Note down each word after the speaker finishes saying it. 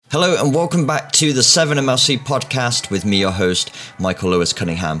Hello and welcome back to the 7MLC podcast with me, your host, Michael Lewis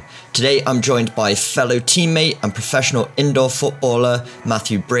Cunningham. Today I'm joined by fellow teammate and professional indoor footballer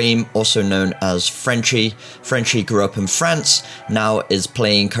Matthieu Braem, also known as Frenchy. Frenchy grew up in France, now is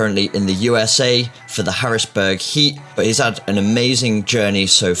playing currently in the USA for the Harrisburg Heat, but he's had an amazing journey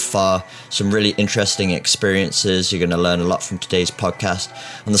so far, some really interesting experiences. You're going to learn a lot from today's podcast.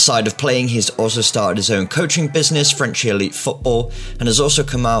 On the side of playing, he's also started his own coaching business, Frenchy Elite Football, and has also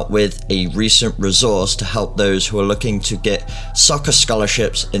come out with a recent resource to help those who are looking to get soccer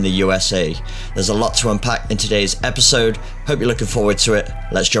scholarships in the USA. There's a lot to unpack in today's episode. Hope you're looking forward to it.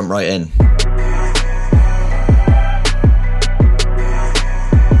 Let's jump right in.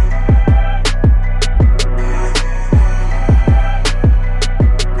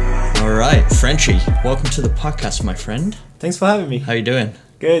 All right, Frenchy, welcome to the podcast, my friend. Thanks for having me. How you doing?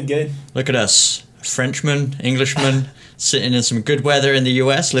 Good. Look at us, Frenchman, Englishman, sitting in some good weather in the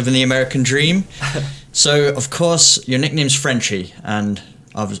US, living the American dream. So, of course, your nickname's Frenchy, and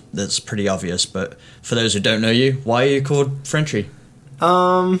that's pretty obvious, but for those who don't know you, why are you called Frenchy?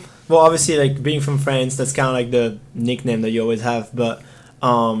 Well, obviously, like, being from France, that's kind of like the nickname that you always have, but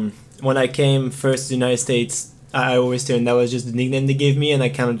when I came first to the United States, I always turned that was just the nickname they gave me, and I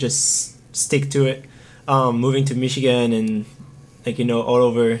kind of just stick to it. Moving to Michigan and, like, all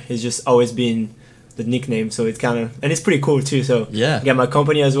over, it's just always been the nickname, so it's kind of, and it's pretty cool too. So yeah, I got my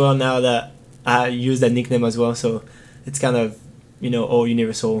company as well now that I use that nickname as well, so it's kind of all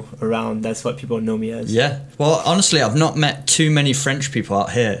universal around. That's what people know me as. Yeah, well, honestly, I've not met too many French people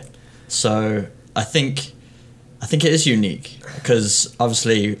out here, so I think it is unique because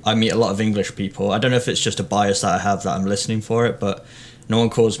obviously I meet a lot of English people. I don't know if it's just a bias that I have that I'm listening for it, but no one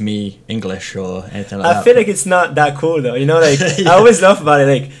calls me English or anything like that. I feel like it's not that cool though. Like yeah. I always laugh about it.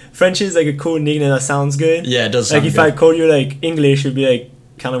 Like French is like a cool nickname that sounds good. Yeah, it does sound good. If I call you like English, it'd be like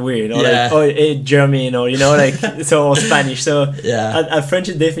kind of weird. Or yeah. like, hey, German, or like or Spanish. So yeah, French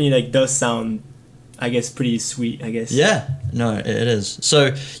definitely like does sound, I guess, pretty sweet, I guess. Yeah, no, it is.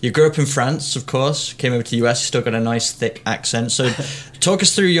 So you grew up in France, of course, came over to the US, you still got a nice thick accent. So talk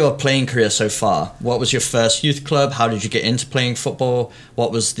us through your playing career so far. What was your first youth club? How did you get into playing football?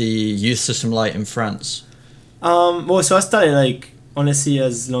 What was the youth system like in France? Well, so I started like, honestly,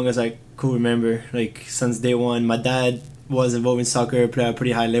 as long as I could remember, like since day one. My dad was involved in soccer, played at a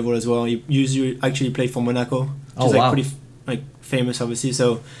pretty high level as well. He usually actually played for Monaco, which is like pretty like famous, obviously.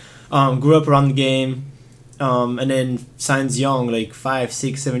 So grew up around the game, and then signs young, like 5,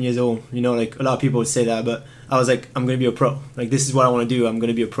 6, 7 years old. Like a lot of people would say that, but I was like, I'm gonna be a pro. Like this is what I want to do. I'm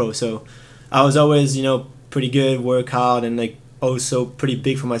gonna be a pro. So I was always, pretty good, work hard, and like also pretty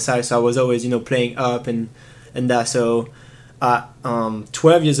big for my size. So I was always, playing up and that. So at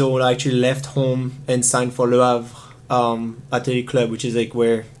 12 years old, I actually left home and signed for Le Havre Athletic Club, which is like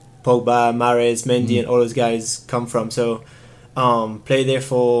where Pogba, Mahrez, Mendy, and all those guys come from. So played there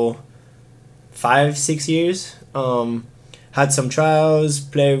for 5, 6 years. Had some trials,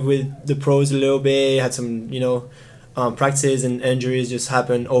 played with the pros a little bit, had some, practices, and injuries just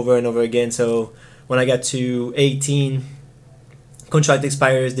happened over and over again. So when I got to 18, contract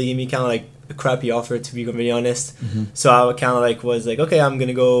expires, they gave me kind of like a crappy offer, to be completely honest. So I kind of like was like, okay, I'm going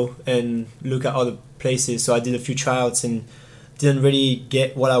to go and look at other places. So I did a few tryouts and didn't really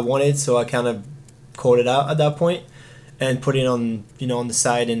get what I wanted. So I kind of called it out at that point and put it on, on the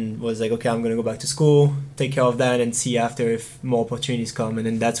side, and was like, okay, I'm going to go back to school, take care of that, and see after if more opportunities come. And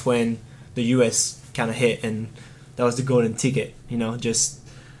then that's when the US kind of hit, and that was the golden ticket, just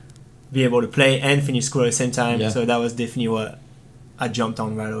be able to play and finish school at the same time. Yeah. So that was definitely what I jumped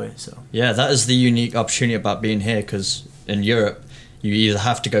on right away. So yeah, that is the unique opportunity about being here, because in Europe, you either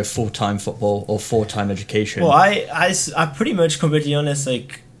have to go full-time football or full-time education. Well, I pretty much, completely honest,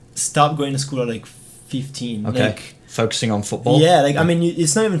 like, stopped going to school at like 15. Okay. Like, focusing on football? Yeah, like, I mean,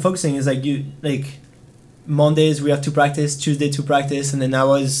 it's not even focusing. It's like, Mondays we have to practice, Tuesday to practice, and then I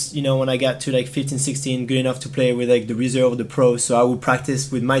was, when I got to like 15, 16, good enough to play with like the reserve of the pros. So I would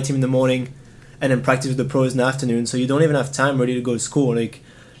practice with my team in the morning and then practice with the pros in the afternoon. So you don't even have time really to go to school. Like,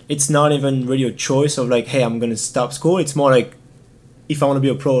 it's not even really a choice of like, hey, I'm going to stop school. It's more like, if I want to be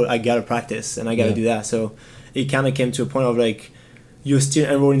a pro, I got to practice and I got to do that. So it kind of came to a point of like, you're still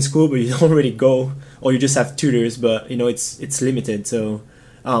enrolled in school, but you don't really go, or you just have tutors, but it's limited. So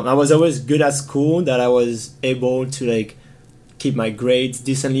I was always good at school, that I was able to like keep my grades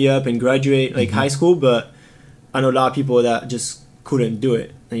decently up and graduate like high school, but I know a lot of people that just couldn't do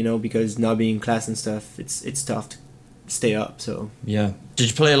it, because not being in class and stuff, it's tough to stay up. So yeah, did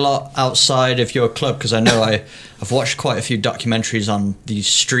you play a lot outside of your club? Because I know I've watched quite a few documentaries on the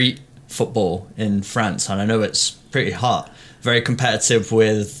street football in France, and I know it's pretty hot. very competitive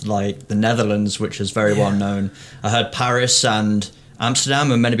with like the Netherlands, which is very well known. I heard Paris and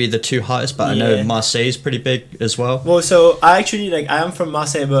Amsterdam are meant to be the two highest, but I know Marseille is pretty big as well. Well, so I am from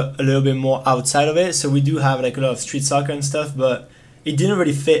Marseille, but a little bit more outside of it. So we do have like a lot of street soccer and stuff, but it didn't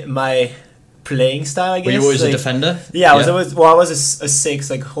really fit my playing style, I guess. Were you always a defender? Yeah, I was a 6,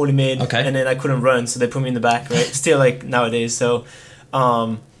 like holy mid, okay. And then I couldn't run, so they put me in the back, right? Still like nowadays. So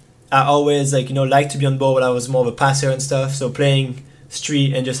I always like to be on ball, but I was more of a passer and stuff. So playing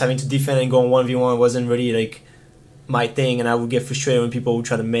street and just having to defend and go on 1v1 wasn't really like my thing, and I would get frustrated when people would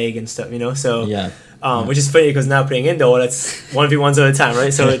try to make and stuff, So which is funny because now playing indoor, that's 1v1s all the time,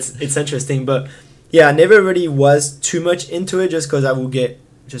 right? So it's interesting, but yeah, I never really was too much into it just because I would get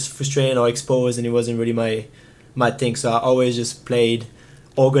just frustrated or exposed, and it wasn't really my thing. So I always just played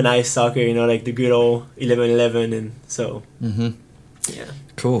organized soccer, like the good old 11-11, and so yeah.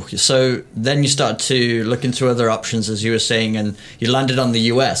 Cool. So then you started to look into other options, as you were saying, and you landed on the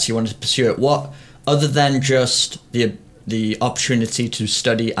US. You wanted to pursue it. What, other than just the opportunity to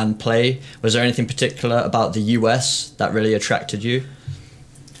study and play, was there anything particular about the US that really attracted you?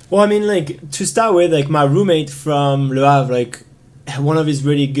 Well, I mean, like, to start with, like, my roommate from Le Havre, like, one of his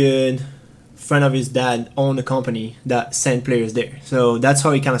really good friend of his dad owned a company that sent players there. So that's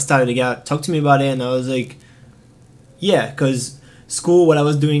how he kind of started. The guy talked to me about it, and I was like, yeah, because school, what I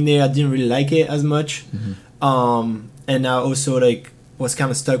was doing there, I didn't really like it as much. And I also, like, was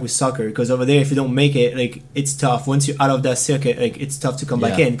kind of stuck with soccer, because over there, if you don't make it, like, it's tough. Once you're out of that circuit, like, it's tough to come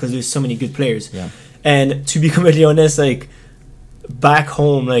back in because there's so many good players. And to be completely honest, like, back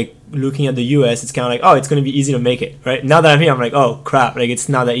home, like, looking at the US, it's kind of like, oh, it's going to be easy to make it, right? Now that I'm here, I'm like, oh, crap, like, it's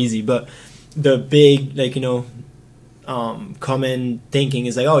not that easy. But the big, like, common thinking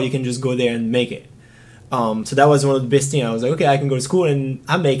is like, oh, you can just go there and make it. So that was one of the best things. I was like, okay, I can go to school and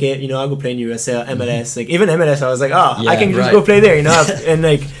I'll make it, I'll go play in USL, MLS, like, even MLS, I was like, oh, I can just go play there, and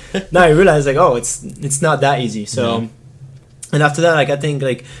like, now I realize, like, oh, it's not that easy. So, and after that, like, I think,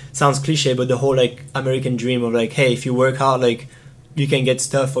 like, sounds cliche, but the whole, like, American dream of, like, hey, if you work hard, like, you can get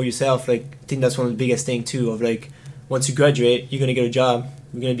stuff for yourself. Like, I think that's one of the biggest things too, of, like, once you graduate, you're going to get a job,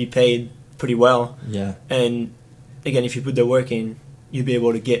 you're going to be paid pretty well. And again, if you put the work in, you'll be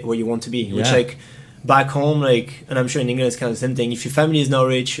able to get where you want to be, which, like, back home, like, and I'm sure in England it's kind of the same thing. If your family is not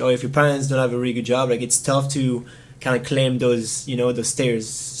rich, or if your parents don't have a really good job, like, it's tough to kind of claim those, those stairs.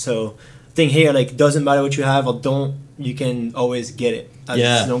 So I think here, like, doesn't matter what you have or don't, you can always get it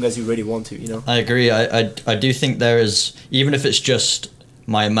as long as you really want to, I agree. I do think there is, even if it's just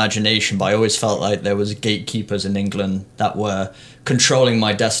my imagination, but I always felt like there was gatekeepers in England that were controlling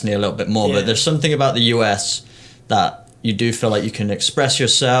my destiny a little bit more. But there's something about the US that you do feel like you can express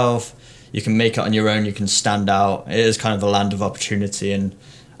yourself, you can make it on your own, you can stand out. It is kind of a land of opportunity, and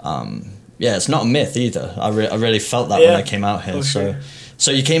it's not a myth either. I really felt that when I came out here.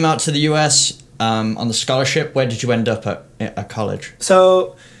 So you came out to the US on the scholarship. Where did you end up at college?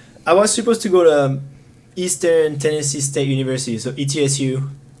 So I was supposed to go to Eastern Tennessee State University, so ETSU.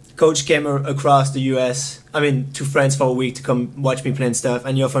 Coach came across the US, to France for a week to come watch me play and stuff,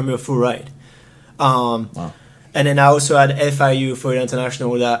 and he offered me a full ride. Wow. And then I also had FIU for the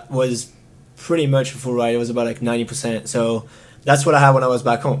international that was pretty much a full ride. It was about like 90%. So that's what I had when I was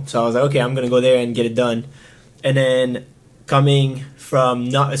back home. So I was like, okay, I'm going to go there and get it done. And then coming from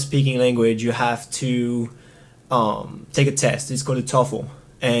not a speaking language, you have to take a test. It's called a TOEFL.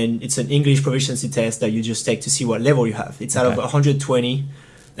 And it's an English proficiency test that you just take to see what level you have. It's out of 120.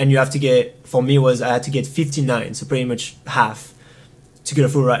 And you have to get, for me, I had to get 59, so pretty much half to get a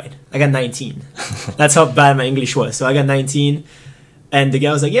full ride. I got 19. That's how bad my English was. So I got 19. And the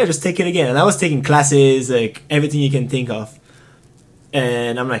guy was like, yeah, just take it again. And I was taking classes, like everything you can think of.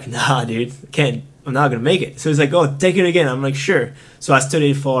 And I'm like, nah, dude, I'm not going to make it. So he's like, oh, take it again. I'm like, sure. So I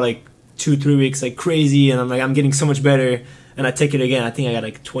studied for like 2-3 weeks, like crazy. And I'm like, I'm getting so much better. And I take it again. I think I got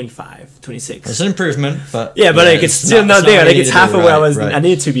like 25, 26. It's an improvement, but... Yeah, but like it's still not there. Like it's half of where I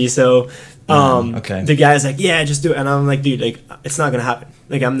needed to be. So the guy's like, yeah, just do it. And I'm like, dude, like it's not going to happen.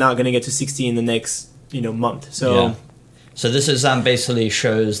 Like I'm not going to get to 60 in the next, month. So... Yeah. So this exam basically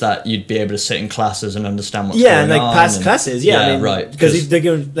shows that you'd be able to sit in classes and understand what's going on. Yeah, and like pass classes. Yeah, right. Because they're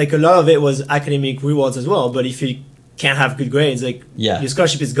going, like a lot of it was academic rewards as well. But if you can't have good grades, like your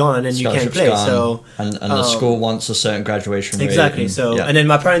scholarship is gone and then you can't play. Gone, so and the school wants a certain graduation rate. Exactly. And then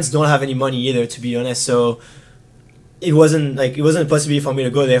my parents don't have any money either, to be honest. So it wasn't a possibility for me to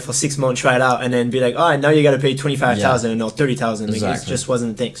go there for 6 months, try it out, and then be like, all right, now you got to pay 25,000 or 30,000. Exactly. Like, it just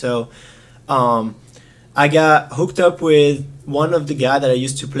wasn't a thing. So I got hooked up with one of the guys that I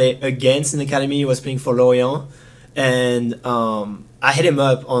used to play against in the academy. He was playing for Lorient, and I hit him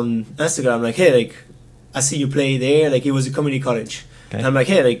up on Instagram, like, hey, like, I see you play there. Like, it was a community college. Okay. And I'm like,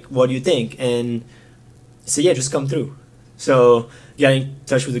 hey, like, what do you think? And he said, yeah, just come through. So got in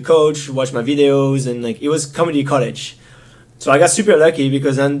touch with the coach, watched my videos, and like, it was community college. So I got super lucky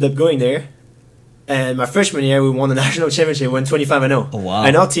because I ended up going there. And my freshman year, we won the national championship, went 25-0. Oh, wow.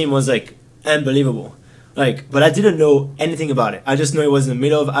 And our team was like unbelievable. Like, but I didn't know anything about it. I just know it was in the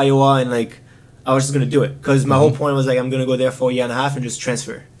middle of Iowa, and like, I was just gonna do it because my whole point was like, I'm gonna go there for a year and a half and just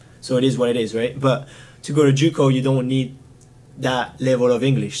transfer. So it is what it is, right? But to go to JUCO, you don't need that level of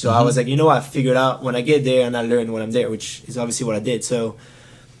English. So I was like, you know what? I figured out when I get there and I learn when I'm there, which is obviously what I did. So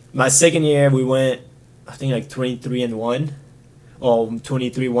my second year, we went, I think like 23-1 or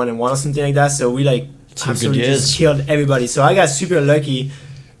 23-1-1 or something like that. So we like absolutely just killed everybody. So I got super lucky.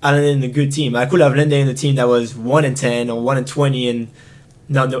 I landed in a good team. I could have landed in a team that was 1-10 or 1-20 and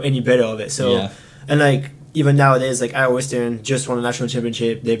not know any better of it. So and like even nowadays, like Iowa Western just won a national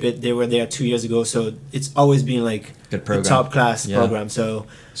championship. They were there 2 years ago. So it's always been like good program. A top class program. So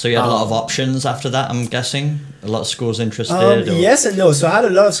you had a lot of options after that, I'm guessing? A lot of schools interested? Yes and no. So I had a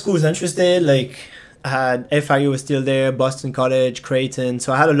lot of schools interested. Like I had FIU was still there, Boston College, Creighton.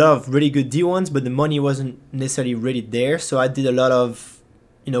 So I had a lot of really good D1s, but the money wasn't necessarily really there. So I did a lot of,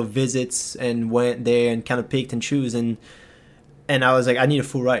 visits and went there and kind of picked and choose. And I was like, I need a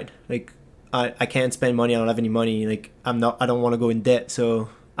full ride. Like I can't spend money. I don't have any money. Like I don't want to go in debt. So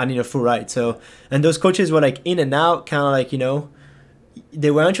I need a full ride. So, and those coaches were like in and out, kind of like,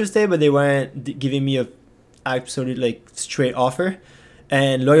 they were interested, but they weren't giving me a absolute like straight offer.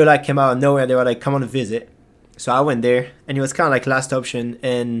 And Loyola came out of nowhere. They were like, come on a visit. So I went there, and it was kind of like last option.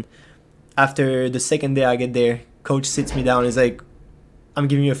 And after the second day I get there, coach sits me down. He's like, I'm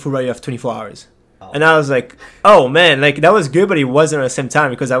giving you a full ride. You have 24 hours. Oh. And I was like, oh, man, like that was good, but it wasn't at the same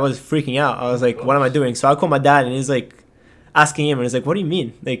time because I was freaking out. I was like, what am I doing? So I called my dad, and he's like asking him, and he's like, what do you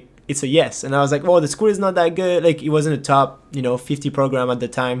mean? Like, it's a yes. And I was like, well, the school is not that good. Like, it wasn't a top, 50 program at the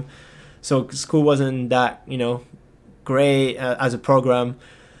time. So school wasn't that, great as a program.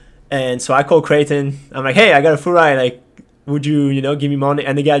 And so I called Creighton. I'm like, hey, I got a full ride. Like, would you, give me money?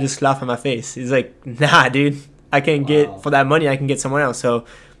 And the guy just laughed in my face. He's like, nah, dude, I can get, for that money, I can get someone else. So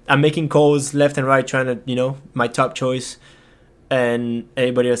I'm making calls left and right, trying to, my top choice. And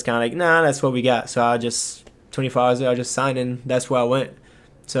everybody was kind of like, nah, that's what we got. So I just, 24 hours ago, I just signed, and that's where I went.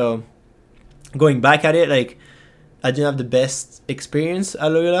 So going back at it, like, I didn't have the best experience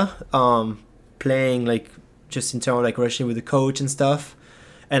at Loyola, playing, like, just in terms of, like, rushing with the coach and stuff.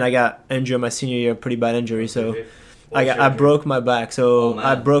 And I got injured my senior year, pretty bad injury. So I broke my back. So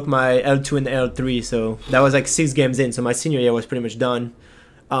I broke my L2 and L3. So that was like 6 games in. So my senior year was pretty much done.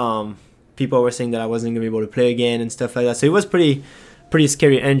 People were saying that I wasn't going to be able to play again and stuff like that. So it was pretty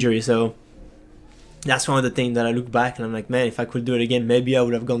scary injury. So that's one of the things that I look back and I'm like, man, if I could do it again, maybe I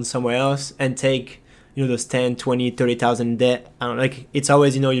would have gone somewhere else and take, those 10, 20, 30,000 in debt. I don't know, like, it's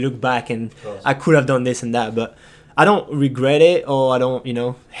always, you look back and I could have done this and that, but I don't regret it, or I don't,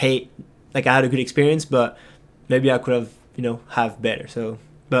 hate, like, I had a good experience, but maybe I could have, have better. So,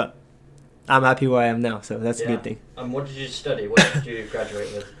 but I'm happy where I am now, so that's a good thing. And what did you study? What did you graduate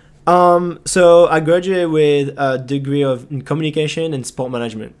with? So I graduated with a degree in communication and sport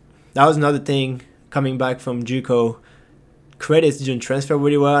management. That was another thing coming back from JUCO. Credits didn't transfer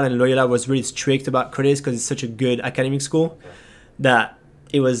really well, and Loyola was really strict about credits because it's such a good academic school that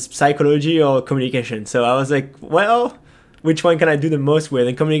it was psychology or communication. So I was like, well, which one can I do the most with?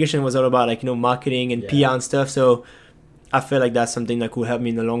 And communication was all about, like, marketing and PR and stuff. So I feel like that's something that could help me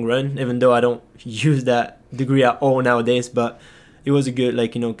in the long run, even though I don't use that degree at all nowadays. But it was a good,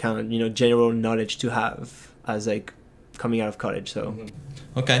 like, kind of, general knowledge to have as, like, coming out of college. So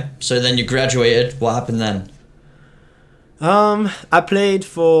Okay. So then you graduated. What happened then? I played in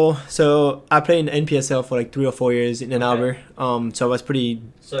NPSL for like 3 or 4 years in Ann Arbor. So I was pretty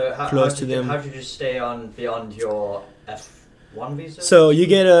close to them. How did you stay on beyond your F1 visa? So you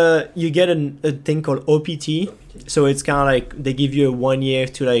get a thing called OPT. So it's kind of like they give you a 1 year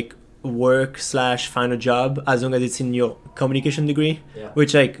to like work/find a job as long as it's in your communication degree.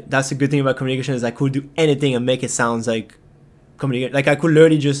 Which, like, that's a good thing about communication is I could do anything and make it sound like communicate. Like, I could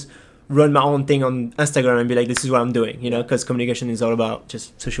literally just run my own thing on Instagram and be like, this is what I'm doing, because communication is all about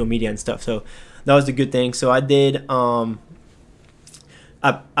just social media and stuff. So that was the good thing. So I did, I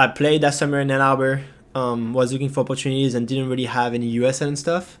played that summer in Ann Arbor, was looking for opportunities and didn't really have any USL and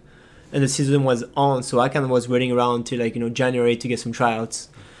stuff. And the season was on, so I kind of was waiting around till, like, January to get some tryouts.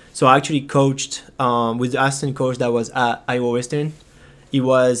 So I actually coached with the assistant coach that was at Iowa Western. He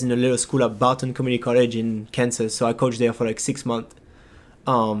was in a little school at Barton Community College in Kansas. So I coached there for like 6 months.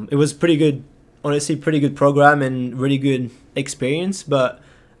 It was pretty good, honestly, pretty good program and really good experience. But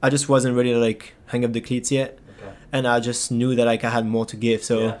I just wasn't ready to like hang up the cleats yet. Okay. And I just knew that like I had more to give.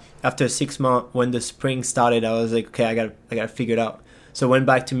 So after 6 months, when the spring started, I was like, okay, I gotta figure it out. So I went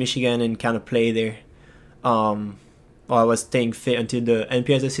back to Michigan and kind of played there. I was staying fit until the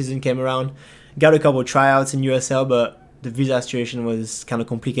NPSL season came around. Got a couple tryouts in USL, but the visa situation was kind of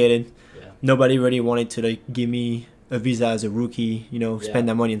complicated. Yeah. Nobody really wanted to like give me a visa as a rookie, you know, spend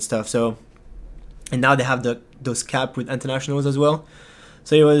that money and stuff. So, and now they have those cap with internationals as well.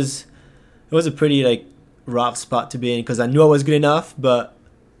 So it was a pretty like rough spot to be in because I knew I was good enough, but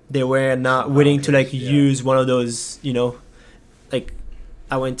they were not willing to like use one of those, you know, like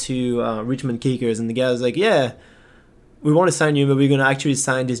I went to Richmond Kickers and the guy was like, yeah, we want to sign you, but we're going to actually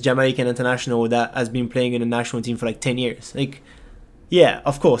sign this Jamaican international that has been playing in the national team for like 10 years. Like, yeah,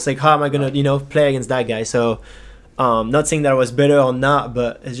 of course. Like, how am I going to, you know, play against that guy? So, not saying that I was better or not,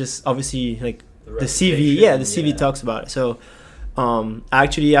 but it's just obviously like the CV. Yeah, the CV talks about it. So, I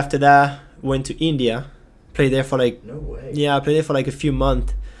actually, after that, went to India, played there for like... No way. Yeah, I played there for like a few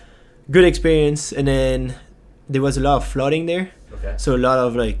months. Good experience. And then there was a lot of flooding there. Okay. So, a lot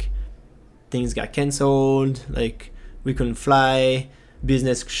of like things got cancelled, like... We couldn't fly,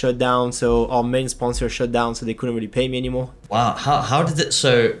 business shut down, so our main sponsor shut down, so they couldn't really pay me anymore. Wow, how did it?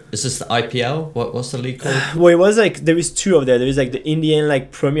 So is this the IPL? What's the league called? Well, it was like there is two of there. There is like the Indian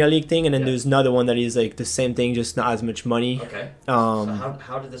like Premier League thing, and then there's another one that is like the same thing, just not as much money. Okay. So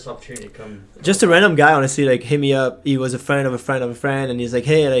how did this opportunity come? Just a random guy, honestly, like hit me up. He was a friend of a friend of a friend, and he's like,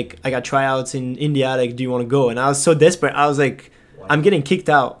 "Hey, like I got tryouts in India. Like, do you want to go?" And I was so desperate. I was like, "I'm getting kicked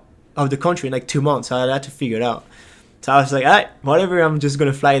out of the country in like 2 months, so I had to figure it out." So I was like, all right, whatever, I'm just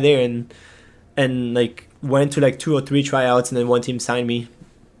going to fly there and like went to like 2 or 3 tryouts and then one team signed me.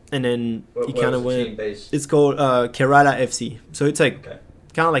 And then he kind of went. It's called Kerala FC. So it's like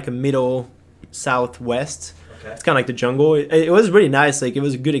kind of like a middle southwest. Okay. It's kind of like the jungle. It was really nice. Like it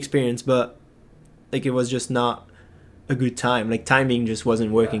was a good experience, but like it was just not a good time. Like timing just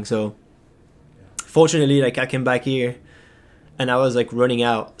wasn't working. So fortunately, like I came back here. And I was like running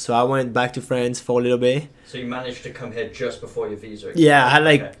out, so I went back to France for a little bit. So you managed to come here just before your visa expired? Yeah, I had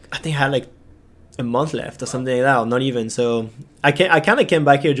like I think I had like a month left or something like that, or not even. So I kind of came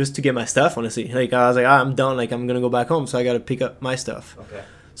back here just to get my stuff. Honestly, like I was like, I'm done. Like I'm gonna go back home, so I gotta pick up my stuff. Okay.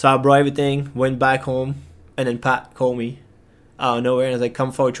 So I brought everything, went back home, and then Pat called me out of nowhere and was like,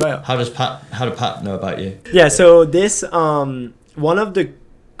 "Come for a tryout." How did Pat know about you? Yeah, so this one of the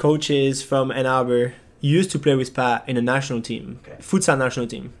coaches from Ann Arbor used to play with Pat in a national team, futsal national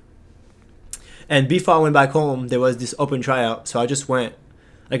team. And before I went back home, there was this open tryout, so I just went.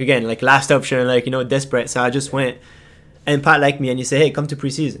 Like again, like last option, like you know, desperate. So I just went, and Pat liked me, and he said, "Hey, come to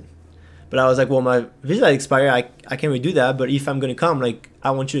preseason." But I was like, "Well, my visa expired. I can't really do that. But if I'm gonna come, like,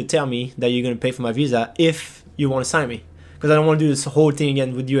 I want you to tell me that you're gonna pay for my visa if you want to sign me, because I don't want to do this whole thing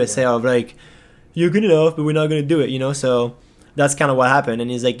again with USA of like, you're good enough, but we're not gonna do it, you know." So that's kind of what happened. And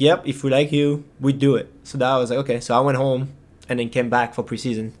he's like, "Yep, if we like you, we do it." So that was like, okay. So I went home and then came back for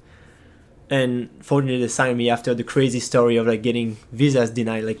preseason. And fortunately, they signed me after the crazy story of like getting visas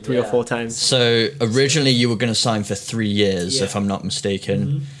denied like 3 or 4 times. So originally you were going to sign for 3 years, if I'm not mistaken.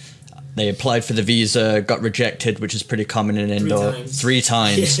 Mm-hmm. They applied for the visa, got rejected, which is pretty common in indoor. 3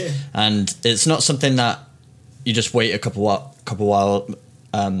 times. And it's not something that you just wait a couple while.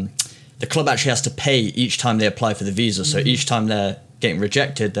 The club actually has to pay each time they apply for the visa. So each time they're getting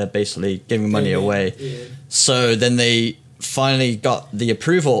rejected, they're basically giving money away. Yeah. So then they finally got the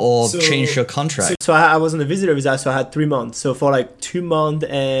approval or changed your contract. So I was on a visitor visa, so I had 3 months. So for like 2 months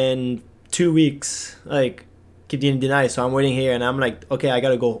and 2 weeks, like keep getting denied. So I'm waiting here and I'm like, okay, I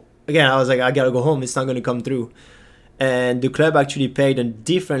gotta go. Again, I was like, I gotta go home. It's not gonna come through. And the club actually paid a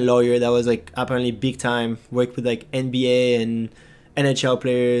different lawyer that was like apparently big time, worked with like NBA and NHL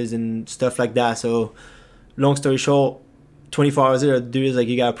players and stuff like that. So long story short, 24 hours later, the dude is like,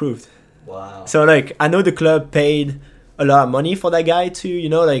 you got approved. Wow. So like, I know the club paid a lot of money for that guy too, you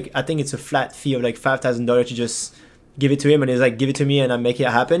know, like I think it's a flat fee of like $5,000 to just give it to him, and he's like, give it to me and I make it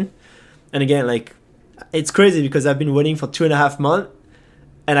happen. And again, like it's crazy because I've been waiting for 2.5 months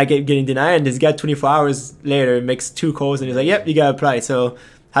and I keep getting denied, and this guy 24 hours later makes 2 calls and he's like, yep, you gotta apply. So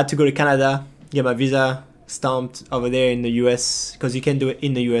I had to go to Canada, get my visa stamped over there in the US, because you can't do it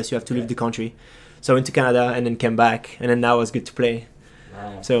in the US, you have to leave the country. So I went to Canada and then came back, and then now I was good to play.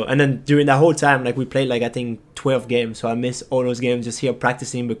 Wow. So, and then during that whole time, like we played like I think 12 games, so I missed all those games just here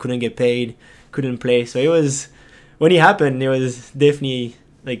practicing, but couldn't get paid, couldn't play. So it was, when it happened, it was definitely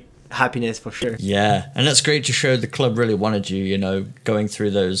like happiness for sure. Yeah, and that's great to show the club really wanted you, you know, going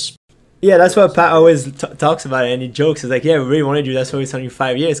through those. Yeah, that's what Pat always talks about it, and he jokes. It's like, yeah, we really wanted you. That's why we signed you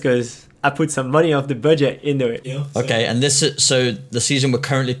 5 years, because I put some money off the budget into it. Okay, and so the season we're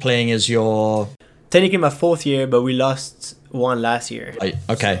currently playing is your... Technically my 4th year, but we lost one last year.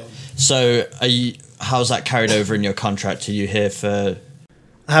 Okay, so how's that carried over in your contract? Are you here for...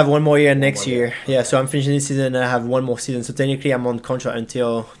 I have one more year next year. Yeah, so I'm finishing this season and I have one more season. So technically I'm on contract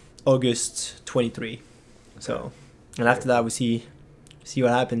until August 23. So, and after that we see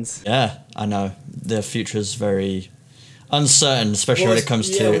what happens. Yeah, I know. The future is very uncertain, especially when it comes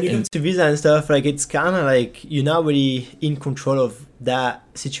to visa and stuff. Like, it's kind of like you're not really in control of that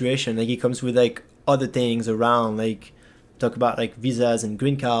situation. Like, it comes with like other things around, like talk about like visas and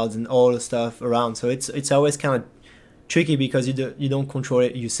green cards and all the stuff around. So it's always kind of tricky because you don't control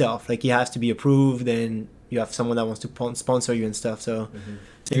it yourself. Like, it has to be approved, and you have someone that wants to sponsor you and stuff. So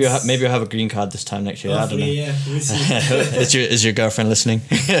maybe you'll have a green card this time next year. I don't know. Yeah, we'll see. is your girlfriend listening?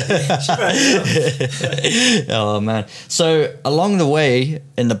 Oh man! So along the way,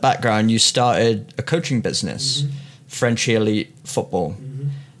 in the background, you started a coaching business, Frenchy Elite Football.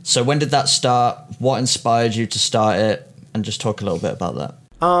 So when did that start? What inspired you to start it? And just talk a little bit about that.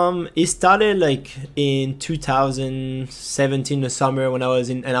 It started like in 2017, the summer, when I was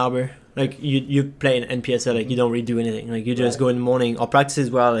in Ann Arbor. Like, you play in NPSL, like you don't really do anything. Like, you just go in the morning. Our practices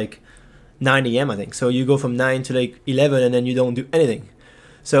were like 9 a.m. I think. So you go from 9 to like 11, and then you don't do anything.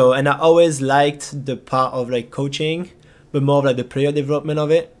 So, and I always liked the part of like coaching, but more of like the player development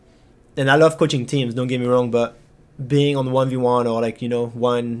of it. And I love coaching teams, don't get me wrong, but being on 1v1 or like,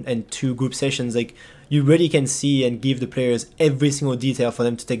 1 and 2 group sessions, like, you really can see and give the players every single detail for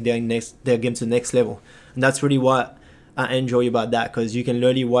them to take their game to the next level. And that's really what I enjoy about that, because you can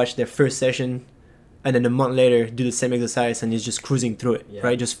literally watch their first session and then a month later do the same exercise and it's just cruising through it,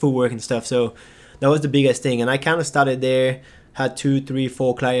 right? Just footwork and stuff. So that was the biggest thing. And I kind of started there, had 2, 3,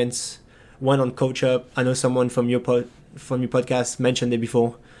 4 clients, one on Coach Up. I know someone from your podcast mentioned it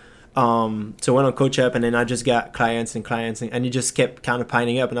before. So went on Coach Up, and then I just got clients, and it just kept kind of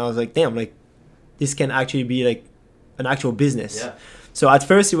piling up. And I was like, damn, like, this can actually be like an actual business. Yeah. So at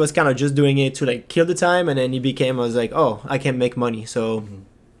first it was kind of just doing it to like kill the time, and then I was like, oh, I can make money. So,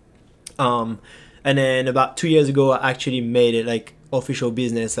 and then about 2 years ago, I actually made it like official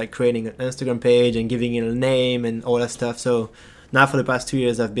business, like creating an Instagram page and giving it a name and all that stuff. So now for the past 2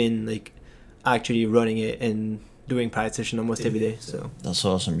 years, I've been like actually running it and doing private session almost every day. So that's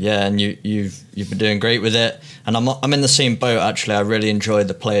awesome. Yeah, and you've been doing great with it. And I'm in the same boat actually. I really enjoy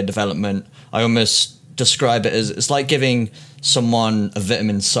the player development. I almost describe it as it's like giving someone a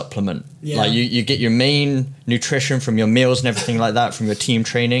vitamin supplement. Like you get your main nutrition from your meals and everything like that from your team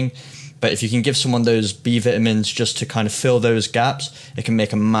training. But if you can give someone those B vitamins just to kind of fill those gaps, it can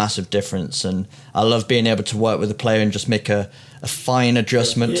make a massive difference. And I love being able to work with a player and just make a fine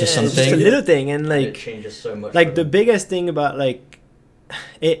adjustment to something. Just a little thing, and like it changes so much. Like the biggest thing about like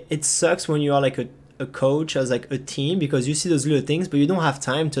it sucks when you are like a coach as like a team, because you see those little things, but you don't have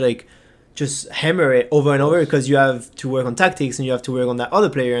time to like just hammer it over and over, because you have to work on tactics and you have to work on that other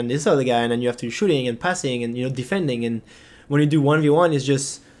player and this other guy, and then you have to do shooting and passing and defending. And when you do 1v1, it's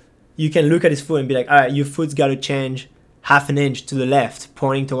just you can look at his foot and be like, all right, your foot's got to change half an inch to the left,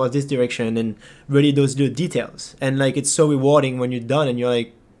 pointing towards this direction, and really those little details. And like it's so rewarding when you're done and you're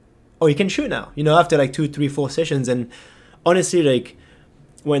like, oh, you can shoot now, after like 2, 3, 4 sessions. And honestly, like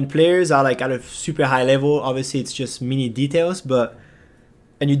when players are like at a super high level, obviously it's just mini details,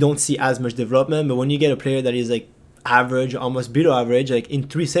 and you don't see as much development. But when you get a player that is like average, almost below average, like in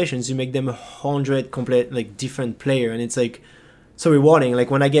 3 sessions you make them 100 complete like different player, and it's like so rewarding. Like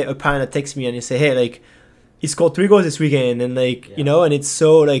when I get a parent that texts me and you say, hey, like he scored 3 goals this weekend, and like and it's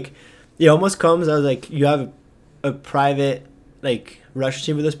so like it almost comes as like you have a private like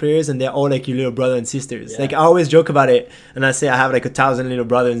relationship with those players, and they're all like your little brother and sisters. Like I always joke about it, and I say I have like 1,000 little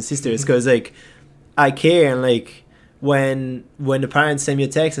brothers and sisters, because like I care. And like when the parents send me a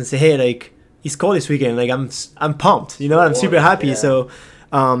text and say, hey, like he scored this weekend, like I'm pumped, I'm super happy. So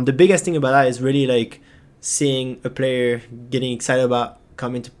the biggest thing about that is really like seeing a player getting excited about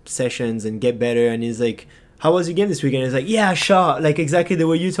coming to sessions and get better, and he's like, how was your game this weekend? It's like, yeah, shot like exactly the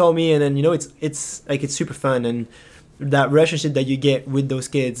way you told me. And then it's like it's super fun, and that relationship that you get with those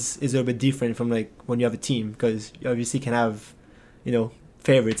kids is a little bit different from like when you have a team, because you obviously can have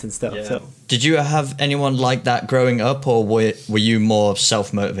favorites and stuff. So did you have anyone like that growing up, or were you more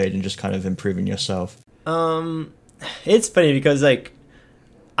self-motivated and just kind of improving yourself? It's funny because like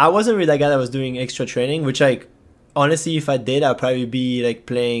I wasn't really that guy that was doing extra training, which like honestly if I did, I'd probably be like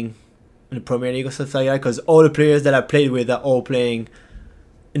playing in the Premier League or stuff like that, because all the players that I played with are all playing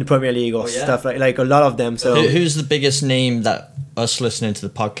in the Premier League or stuff like a lot of them. So who's the biggest name that us listening to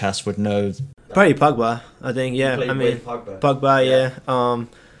the podcast would know? Probably Pogba, I think. Yeah, I mean Pogba. Yeah.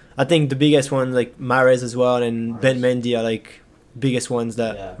 I think the biggest ones like Mahrez as well and Ben Mendy are like biggest ones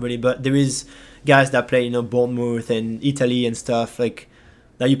that really. But there is guys that play, Bournemouth and Italy and stuff like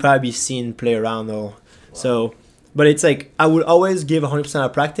that you probably seen play around or so. But it's like I would always give 100%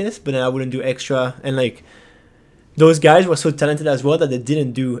 of practice, but then I wouldn't do extra. And like those guys were so talented as well that they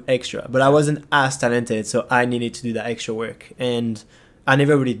didn't do extra. But I wasn't as talented, so I needed to do that extra work, and I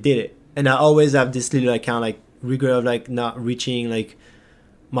never really did it. And I always have this little like kind of like regret of like not reaching like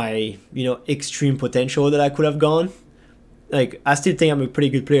my extreme potential that I could have gone. Like I still think I'm a pretty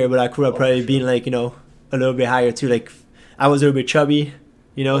good player, but I could have probably been like a little bit higher too. Like I was a little bit chubby,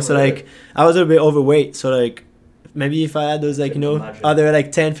 so like I was a little bit overweight. So like maybe if I had those like other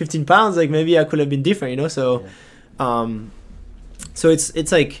like 10-15 pounds, like maybe I could have been different. So so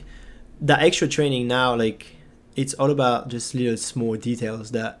it's like the extra training now, like it's all about just little small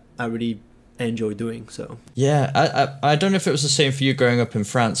details that I really enjoy doing. So I don't know if it was the same for you growing up in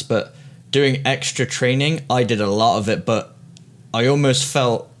France, but doing extra training, I did a lot of it, but I almost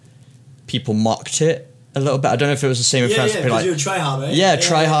felt people mocked it a little bit. I don't know if it was the same in France. Yeah, because you try hard, right? Yeah,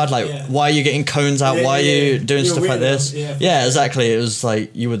 try hard. Like, why are you getting cones out? Why are you doing stuff like this? Yeah, exactly. It was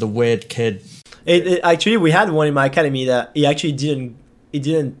like you were the weird kid. It actually, we had one in my academy that he actually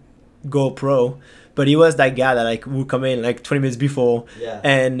didn't go pro. But he was that guy that like would come in like 20 minutes before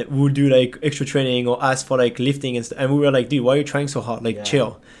and would do like extra training or ask for like lifting and stuff. And we were like, dude, why are you trying so hard? Like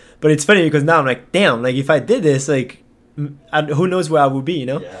chill. But it's funny because now I'm like, damn, like if I did this, like who knows where I would be,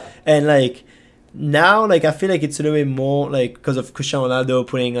 And like now, like I feel like it's a little bit more like because of Cristiano Ronaldo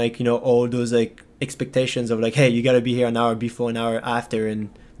putting like all those like expectations of like, hey, you got to be here an hour before, an hour after, and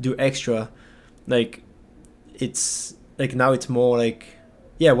do extra. Like it's like now it's more like,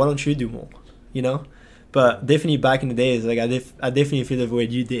 why don't you do more? But definitely back in the days, like I definitely feel the way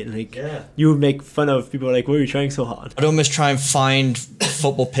you did. Like you would make fun of people like, why are you trying so hard? I'd almost try and find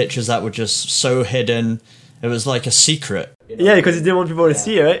football pitches that were just so hidden. It was like a secret. Yeah, because you didn't want people to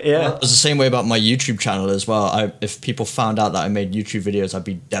see, right? Yeah. It was the same way about my YouTube channel as well. If people found out that I made YouTube videos, I'd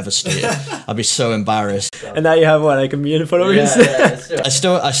be devastated. I'd be so embarrassed. And now you have what, like 1 million followers? I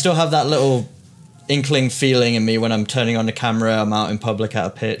still have that little inkling feeling in me when I'm turning on the camera, I'm out in public at a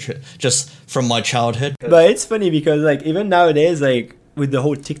pitch, just from my childhood. But it's funny because like even nowadays, like with the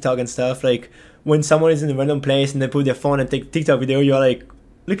whole TikTok and stuff, like when someone is in a random place and they put their phone and take TikTok video, you're like,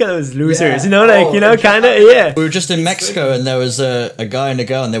 look at those losers, kind of, We were just in Mexico and there was a guy and a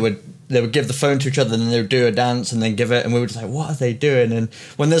girl and they would give the phone to each other and then they would do a dance and then give it, and we were just like, what are they doing? And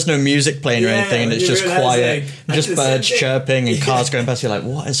when there's no music playing or anything and it's just quiet, like, just birds chirping and cars going past, you're like,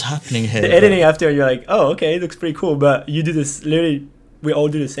 what is happening here? The editing after, you're like, oh, okay, it looks pretty cool, but you do this, literally, we all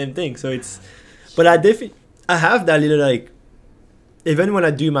do the same thing, so it's, but I have that little, like, even when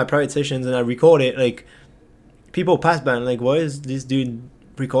I do my private sessions and I record it, like, people pass by and like, what is this dude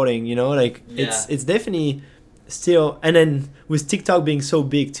recording, it's definitely still, and then with TikTok being so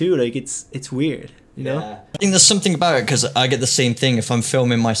big too, like it's weird, I think there's something about it because I get the same thing if I'm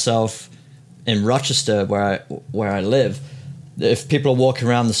filming myself in Rochester where I live. If people are walking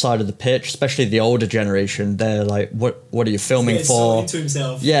around the side of the pitch, especially the older generation, they're like, what are you filming for? So into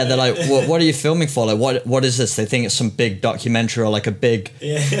himself. Yeah, they're like, what are you filming for? Like, what is this? They think it's some big documentary or like a big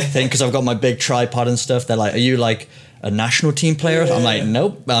thing because I've got my big tripod and stuff. They're like, are you like a national team player? I'm like,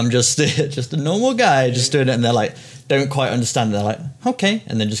 nope, I'm just a normal guy just doing it. And they're like, don't quite understand. They're like, okay,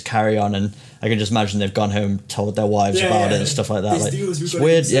 and then just carry on. And I can just imagine they've gone home, told their wives about it and stuff like that. Like, it's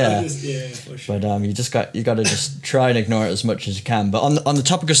weird, for sure. But you got to just try and ignore it as much as you can. But on the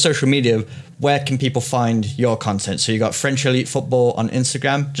topic of social media, where can people find your content? So you got French Elite Football on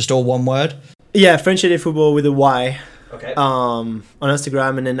Instagram, just all one word. Yeah, French Elite Football with a Y. Okay. On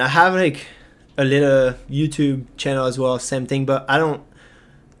Instagram, and then I have like a little YouTube channel as well, same thing. But I don't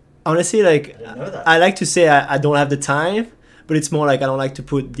honestly like. I like to say I don't have the time. But it's more like I don't like to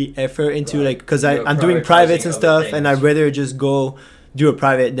put the effort into like because I'm doing privates and stuff, and I'd rather just go do a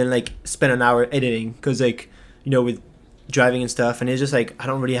private than like spend an hour editing because like with driving and stuff, and it's just like I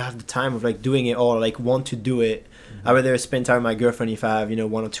don't really have the time of like doing it all, like want to do it. I'd rather spend time with my girlfriend if I have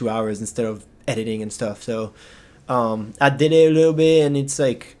 1 or 2 hours instead of editing and stuff. So I did it a little bit, and it's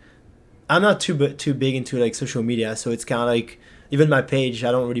like I'm not too big into like social media, so it's kind of like even my page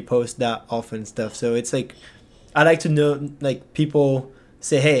I don't really post that often and stuff. So it's like. I like to know, like, people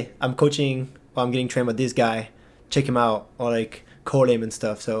say, hey, I'm coaching or I'm getting trained by this guy. Check him out or, like, call him and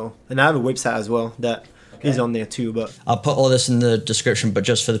stuff. So, and I have a website as well that is on there too. But I'll put all this in the description, but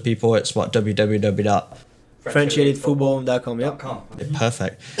just for the people, it's what, www.FrenchEliteFootball.com. Yep.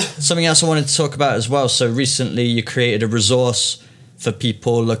 Perfect. Something else I wanted to talk about as well. So recently you created a resource for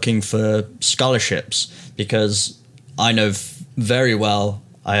people looking for scholarships because I know very well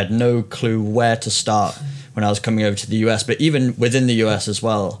I had no clue where to start when I was coming over to the US, but even within the US as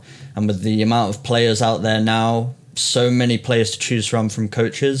well, and with the amount of players out there now, so many players to choose from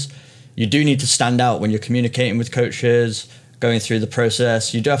coaches, you do need to stand out when you're communicating with coaches, going through the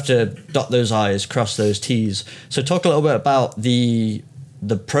process. You do have to dot those I's, cross those T's. So talk a little bit about the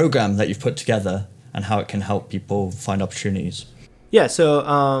program that you've put together and how it can help people find opportunities. Yeah,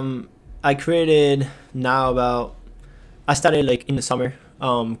 so I created I started like in the summer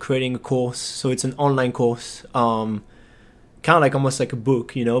creating a course. So it's an online course, kind of like almost like a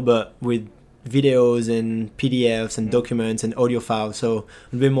book, but with videos and PDFs and documents and audio files. So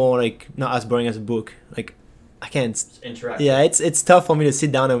a bit more like not as boring as a book. Like I can't. It's interactive. Yeah, it's tough for me to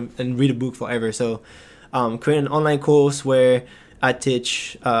sit down and read a book forever. So create an online course where I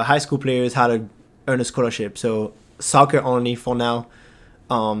teach high school players how to earn a scholarship. So soccer only for now.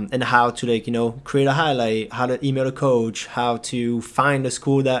 And how to create a highlight, how to email a coach, how to find a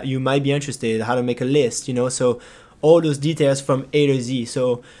school that you might be interested, how to make a list, so all those details from A to Z.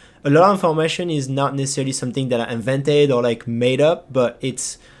 So a lot of information is not necessarily something that I invented or like made up, but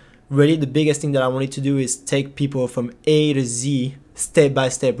it's really the biggest thing that I wanted to do is take people from A to Z, step by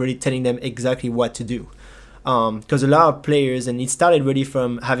step, really telling them exactly what to do. Because a lot of players, and it started really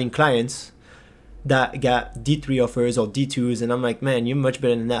from having clients that got D3 offers or D2s, and I'm like, man, you're much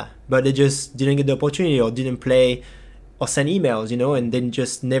better than that. But they just didn't get the opportunity or didn't play or send emails, and then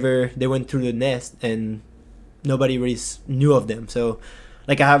just never, they went through the nest and nobody really knew of them. So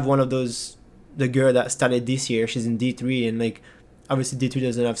like I have one of those, the girl that started this year, she's in D3, and like obviously D3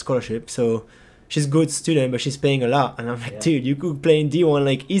 doesn't have scholarship, so she's a good student, but she's playing a lot. And I'm like, dude, you could play in D1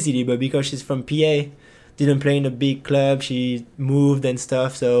 like easily, but because she's from PA, didn't play in a big club, she moved and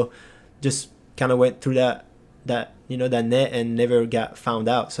stuff, so just kind of went through that net and never got found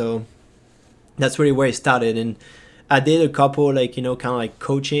out. So that's really where it started. And I did a couple kind of like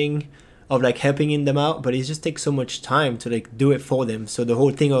coaching of like helping them out, but it just takes so much time to like do it for them. So the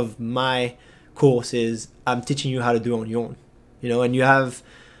whole thing of my course is I'm teaching you how to do it on your own, and you have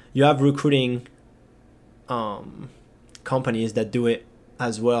recruiting companies that do it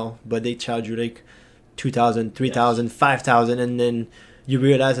as well, but they charge you like $2,000, $3,000, $5,000, and then you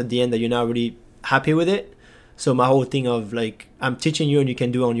realize at the end that you're not really happy with it. So my whole thing of like, I'm teaching you and you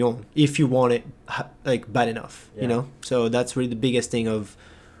can do it on your own if you want it like bad enough, So that's really the biggest thing of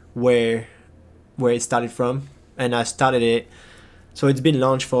where it started from. And I started it, so it's been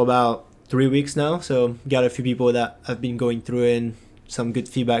launched for about 3 weeks now. So got a few people that have been going through it and some good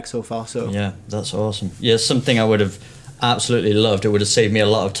feedback so far. So yeah, that's awesome. Yeah, something I would have absolutely loved. It would have saved me a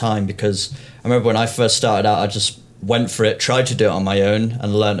lot of time, because I remember when I first started out, I just went for it, tried to do it on my own,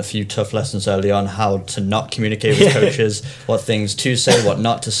 and learned a few tough lessons early on, how to not communicate with coaches, what things to say, what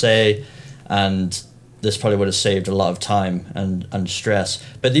not to say, and this probably would have saved a lot of time and stress.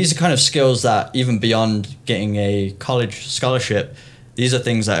 But these are kind of skills that even beyond getting a college scholarship, these are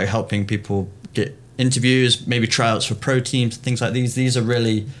things that are helping people get interviews, maybe tryouts for pro teams, things like these. These are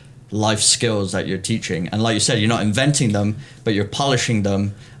really life skills that you're teaching. And like you said, you're not inventing them, but you're polishing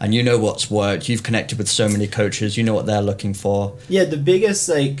them, and you know what's worked. You've connected with so many coaches, you know what they're looking for. Yeah, the biggest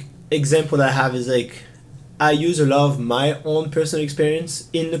like example that I have is like I use a lot of my own personal experience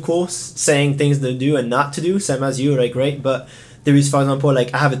in the course, saying things to do and not to do, same as you, like, right? But there is, for example,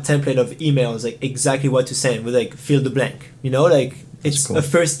 like I have a template of emails, like exactly what to send with like fill the blank, like it's cool. A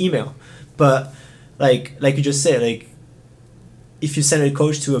first email. But like you just said, like if you send a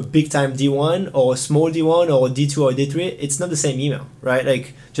coach to a big time D1 or a small D1 or D2 or D3, it's not the same email, right?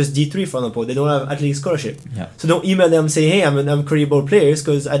 Like just D3, for example, they don't have athletic scholarship. Yeah. So don't email them and say, hey, I'm credible players,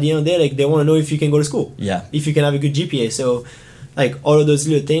 because at the end of the day, like they want to know if you can go to school. Yeah. If you can have a good GPA. So like all of those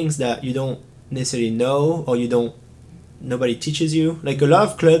little things that you don't necessarily know, or nobody teaches you. Like a lot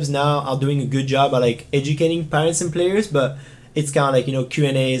of clubs now are doing a good job at like educating parents and players, but it's kind of like,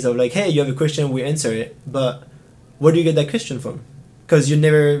 Q&As of like, hey, you have a question, we answer it. But where do you get that question from? Because you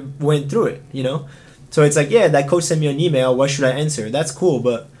never went through it, So it's like, yeah, that coach sent me an email, what should I answer? That's cool,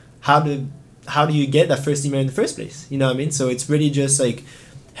 but how do you get that first email in the first place? You know what I mean? So it's really just like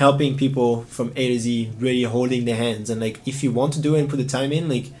helping people from A to Z, really holding their hands. And like, if you want to do it and put the time in,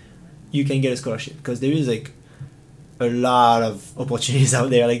 like you can get a scholarship, because there is like a lot of opportunities out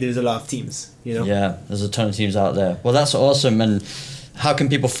there. Like there's a lot of teams, Yeah, there's a ton of teams out there. Well, that's awesome. And how can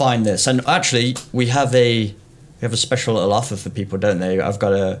people find this? And actually, we have a special little offer for people, don't they? I've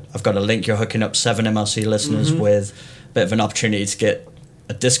got a link. You're hooking up 7 MLC listeners with a bit of an opportunity to get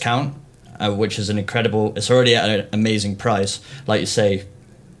a discount, which is it's already at an amazing price. Like you say,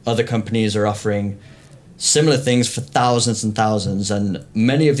 other companies are offering similar things for thousands and thousands, and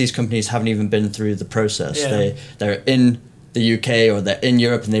many of these companies haven't even been through the process. Yeah. They're in the UK or they're in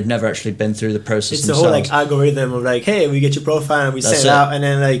Europe and they've never actually been through the process it's themselves. a whole like algorithm of like, hey, we get your profile and we That's send it out, and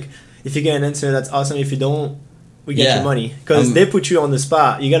then like if you get an answer, that's awesome. If you don't, we get your money, because they put you on the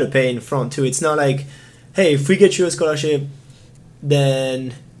spot. You got to pay in front too. It's not like, hey, if we get you a scholarship,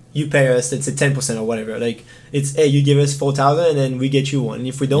 then you pay us, let's say 10% or whatever. Like it's, hey, you give us 4,000 and then we get you one. And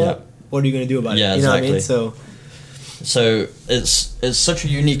if we don't, what are you gonna do about it? You know what I mean? So it's such a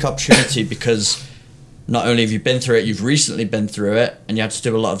unique opportunity because not only have you been through it, you've recently been through it, and you had to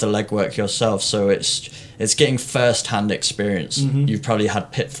do a lot of the legwork yourself. So it's getting first-hand experience. Mm-hmm. You've probably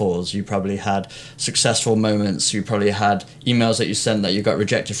had pitfalls. You probably had successful moments. You probably had emails that you sent that you got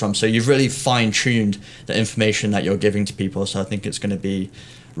rejected from. So you've really fine-tuned the information that you're giving to people. So I think it's going to be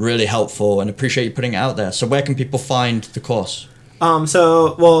really helpful, and appreciate you putting it out there. So where can people find the course? I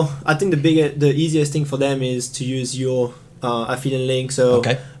think the easiest thing for them is to use your affiliate link. So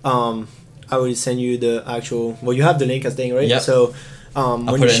I will send you the actual. Well, you have the link, I think, right? Yep. So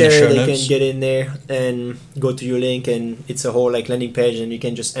when you share it, they can get in there and go to your link, and it's a whole like landing page, and you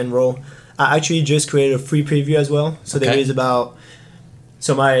can just enroll. I actually just created a free preview as well. So there is about.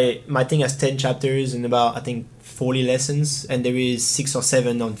 So my thing has 10 chapters and about, I think, 40 lessons, and there is 6 or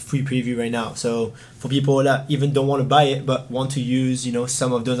 7 on free preview right now. So for people that even don't want to buy it but want to use,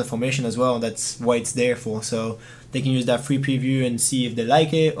 some of those information as well, that's what it's there for. So they can use that free preview and see if they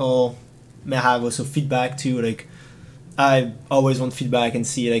like it, or may have also feedback too. Like I always want feedback and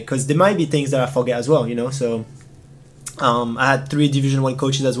see, like, because there might be things that I forget as well, So I had 3 Division 1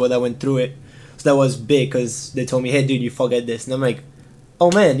 coaches as well that went through it. So that was big because they told me, hey dude, you forget this, and I'm like,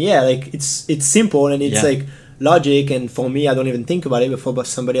 oh man, yeah, like it's simple and it's like logic, and for me I don't even think about it, but for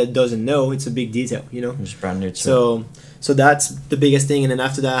somebody that doesn't know, it's a big detail, It's brand new to so that's the biggest thing. And then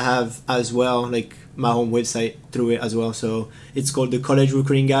after that I have as well like my home website through it as well. So it's called the College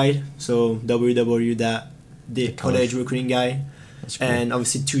Recruiting Guide, so www.thecollegerecruiting.guide, and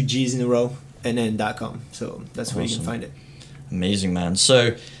obviously 2 G's in a row and then .com. So that's where you can find it. Amazing, man.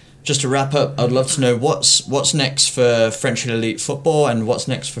 So just to wrap up, I'd love to know what's next for Frenchy Elite Football, and what's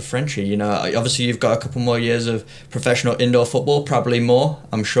next for Frenchy. Obviously you've got a couple more years of professional indoor football, probably more.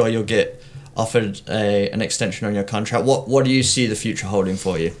 I'm sure you'll get offered an extension on your contract. What do you see the future holding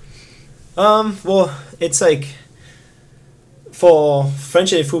for you? Well, it's like for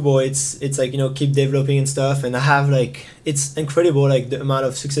French Elite Football, it's like keep developing and stuff, and I have like it's incredible like the amount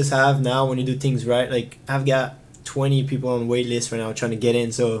of success I have now when you do things right. Like I've got 20 people on wait list right now trying to get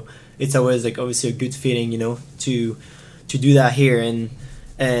in, so it's always like obviously a good feeling to do that here. And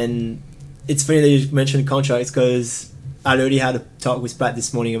it's funny that you mentioned contracts, because I already had a talk with Pat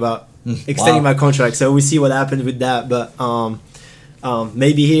this morning about extending my contract, so we'll see what happens with that. But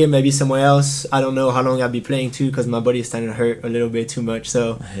maybe here, maybe somewhere else. I don't know how long I'll be playing too, because my body is starting to hurt a little bit too much,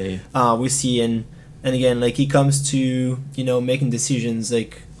 so we'll see. And again, like it comes to making decisions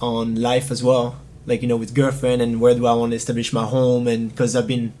like on life as well, like with girlfriend, and where do I want to establish my home, and because I've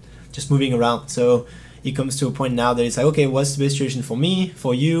been just moving around, so it comes to a point now that it's like, okay, what's the best situation for me,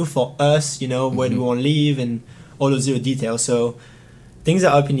 for you, for us, where do we want to live, and all those little details. So things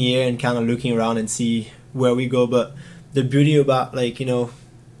are up in the air, and kind of looking around and see where we go. But the beauty about like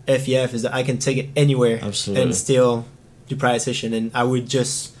FEF is that I can take it anywhere. Absolutely. And still do private session, and I would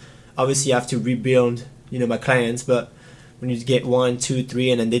just obviously have to rebuild my clients, but when you get 1, 2, 3,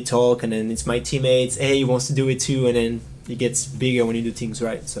 and then they talk, and then it's my teammates, hey, he wants to do it too, and then it gets bigger when you do things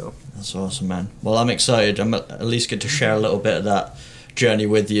right. So that's awesome, man. Well, I'm excited. I'm at least get to share a little bit of that journey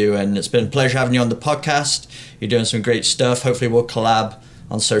with you, and it's been a pleasure having you on the podcast. You're doing some great stuff. Hopefully we'll collab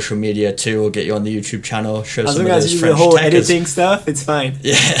on social media too. We'll get you on the YouTube channel, show some of those French the whole techers. Editing stuff, it's fine.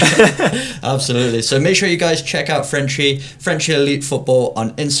 Yeah, absolutely. So make sure you guys check out Frenchy Elite Football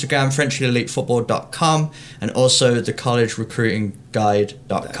on Instagram, FrenchyEliteFootball.com, and also the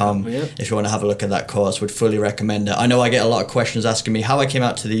collegerecruitingguide.com. If you want to have a look at that course, would fully recommend it. I know I get a lot of questions asking me how I came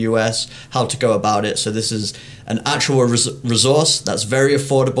out to the US, how to go about it. So this is an actual resource that's very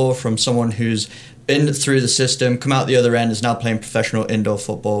affordable from someone who's been through the system, come out the other end, is now playing professional indoor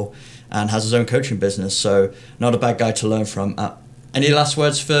football, and has his own coaching business. So not a bad guy to learn from. Any last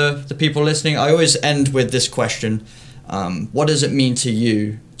words for the people listening? I always end with this question. What does it mean to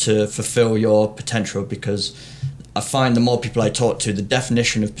you to fulfill your potential? Because I find the more people I talk to, the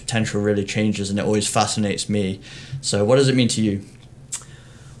definition of potential really changes, and it always fascinates me. So what does it mean to you?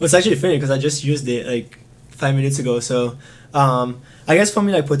 Well, it's actually funny because I just used it like 5 minutes ago. So I guess for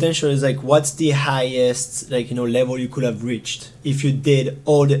me, like potential is like what's the highest level you could have reached if you did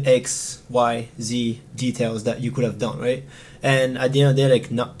all the X, Y, Z details that you could have done, right? And at the end of the day,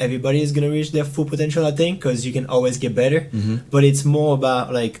 like, not everybody is gonna reach their full potential, I think, because you can always get better. But it's more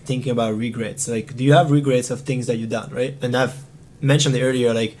about like thinking about regrets. Like, do you have regrets of things that you've done, right? And I've mentioned it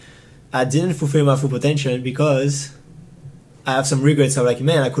earlier, like, I didn't fulfill my full potential because I have some regrets of like,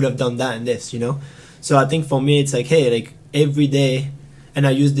 man, I could have done that and this, you know? So I think for me, it's like, hey, like every day, and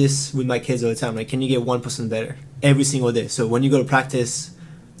I use this with my kids all the time, like, can you get 1% better every single day? So when you go to practice,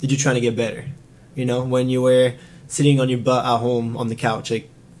 did you try to get better? You know, when you were sitting on your butt at home on the couch, like,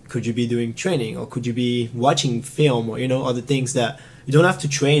 could you be doing training, or could you be watching film, or, you know, other things that you don't have to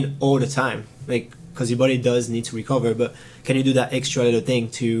train all the time, like, because your body does need to recover, but can you do that extra little thing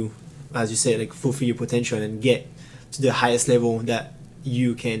to, as you say, like, fulfill your potential and get to the highest level that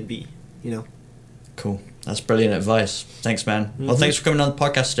you can be, you know? Cool. That's brilliant advice. Thanks, man. Well, thanks for coming on the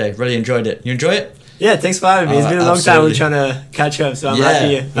podcast today. Really enjoyed it. You enjoy it? Yeah, thanks for having me. It's been a long time we're trying to catch up, so I'm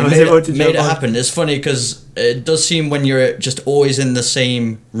happy I was able to made it happen. It's funny because it does seem when you're just always in the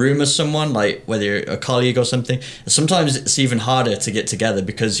same room as someone, like whether you're a colleague or something, sometimes it's even harder to get together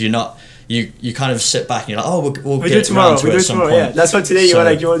because you're not, you kind of sit back and you're like, oh, we'll get do it tomorrow. around to it at some point. Yeah. That's what today you were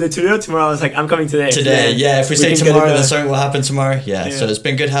like, you want to do it tomorrow? I was like, I'm coming today. Yeah. If we say tomorrow, then something will happen tomorrow. Yeah. So it's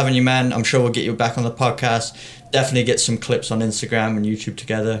been good having you, man. I'm sure we'll get you back on the podcast. Definitely get some clips on Instagram and YouTube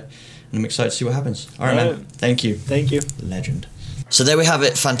together. And I'm excited to see what happens. All right, man. Thank you. Thank you. Legend. So there we have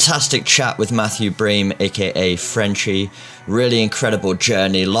it. Fantastic chat with Matthieu Braem, aka Frenchy. Really incredible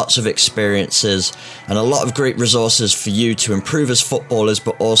journey, lots of experiences, and a lot of great resources for you to improve as footballers,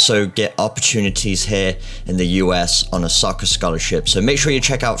 but also get opportunities here in the US on a soccer scholarship. So make sure you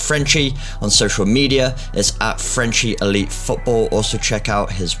check out Frenchy on social media. It's at Frenchy Elite Football. Also check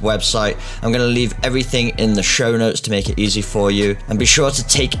out his website. I'm going to leave everything in the show notes to make it easy for you. And be sure to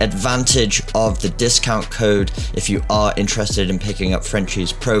take advantage of the discount code if you are interested in picking up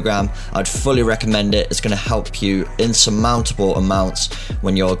Frenchy's program. I'd fully recommend it. It's going to help you insurmountable amounts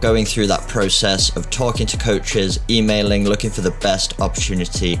when you're going through that process of talking to coaches, emailing, looking for the best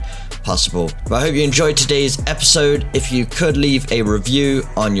opportunity possible. But I hope you enjoyed today's episode. If you could leave a review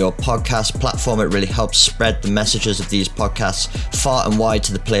on your podcast platform, it really helps spread the messages of these podcasts far and wide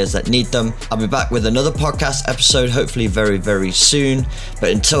to the players that need them. I'll be back with another podcast episode, hopefully very, very soon.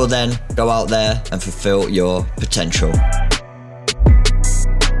 But until then, go out there and fulfill your potential.